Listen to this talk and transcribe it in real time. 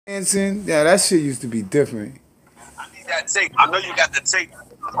Dancing, yeah, that shit used to be different. I need that tape. I know you got the tape.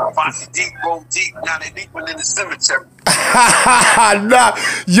 Foxy deep, roll deep. Now they deep within the cemetery. Nah,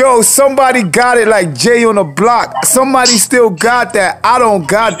 yo, somebody got it like Jay on the block. Somebody still got that. I don't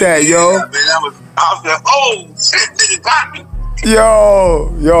got that, yo. Man, I was like, oh shit, nigga got me.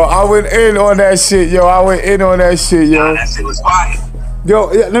 Yo, I went in on that shit, yo. Nah, that shit was fire. Yo,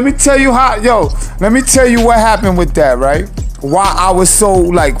 let me tell you let me tell you what happened with that, right? Why I was so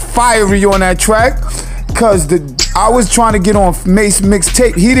like fiery on that track, cause I was trying to get on Mace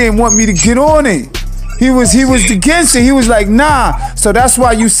mixtape. He didn't want me to get on it. He was against it. He was like, nah. So that's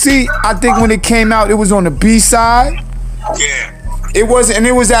why you see, I think when it came out, it was on the B side. Yeah. It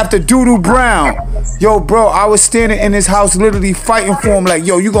was after Doodoo Brown. Yo, bro, I was standing in his house literally fighting for him like,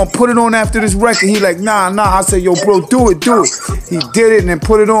 yo, you gonna put it on after this record? He like, nah. I said, yo, bro, do it. He did it and then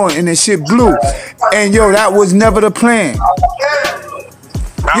put it on and then shit blew. And yo, that was never the plan.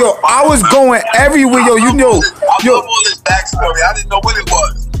 Yo, I was going everywhere, yo, you know. I love all this backstory. I didn't know what it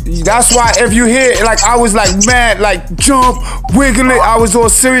was. That's why if you hear it, like I was like mad, like jump, wiggle it. I was all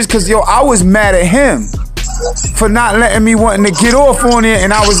serious because yo, I was mad at him for not letting me wanting to get off on it,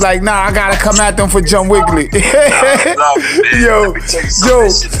 and I was like, nah, I gotta come at them for jump wiggly. yo,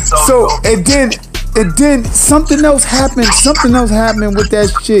 so and then something else happened. Something else happened with that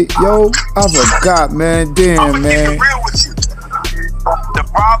shit, yo. I forgot, man. Damn, man. Keep it real with you. The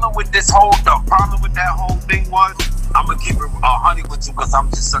problem with that whole thing was, I'm gonna keep it 100 with you because I'm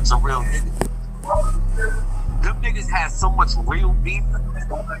just such a real nigga. Them niggas had so much real beef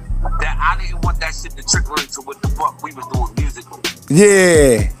that I didn't want that shit to trickle into what the fuck we was doing musically.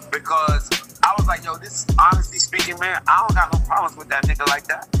 Yeah. Because I was like, yo, this, honestly speaking, man, I don't got no problems with that nigga like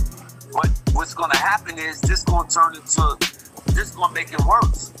that. But what's gonna happen is this gonna make it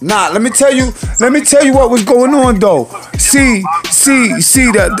worse. Nah, let me tell you what was going on though. See,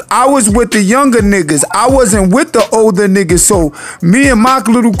 that I was with the younger niggas. I wasn't with the older niggas. So me and my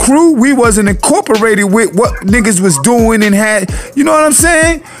little crew, we wasn't incorporated with what niggas was doing and had, you know what I'm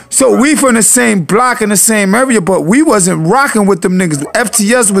saying? So we from the same block in the same area, but we wasn't rocking with them niggas.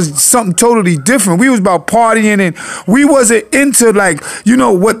 FTS was something totally different. We was about partying and we wasn't into like, you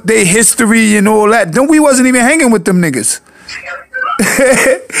know, what they history and all that. Then we wasn't even hanging with them niggas.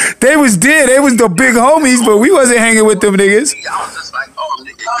 They was there, they was the big homies, but we wasn't hanging with them niggas. I was just like, oh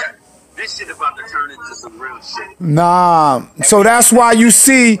nigga, this shit about to turn into some real shit. Nah, so that's why you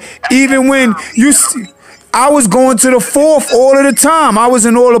see, even when you see, I was going to the fourth all of the time. I was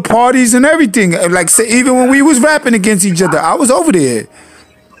in all the parties and everything. Like, say, even when we was rapping against each other, I was over there.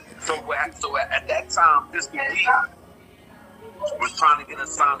 So at that time, this D was trying to get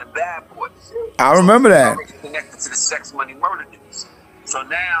us signed to Bad Boys. I remember that. Connected to the Sex Money Murder niggas. So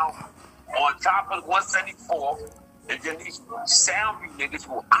now, on top of 174, and then these Soundview niggas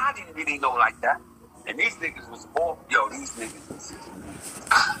who I didn't really know like that, and these niggas was all, yo, these niggas.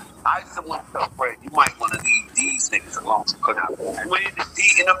 I used to want to tell Fred, you might want to leave these niggas alone. Because when the D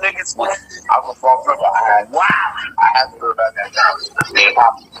and them niggas went, I was fall from wow. I had to go about that.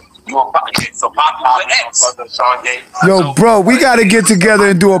 Yo, bro, we gotta get together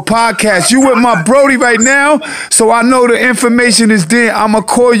and do a podcast. You with my Brody right now, so I know the information is there. I'ma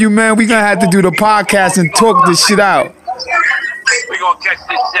call you, man. We gonna have to do the podcast and talk this shit out. We gonna catch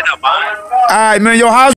this shit up, man. All right, man. Yo, how's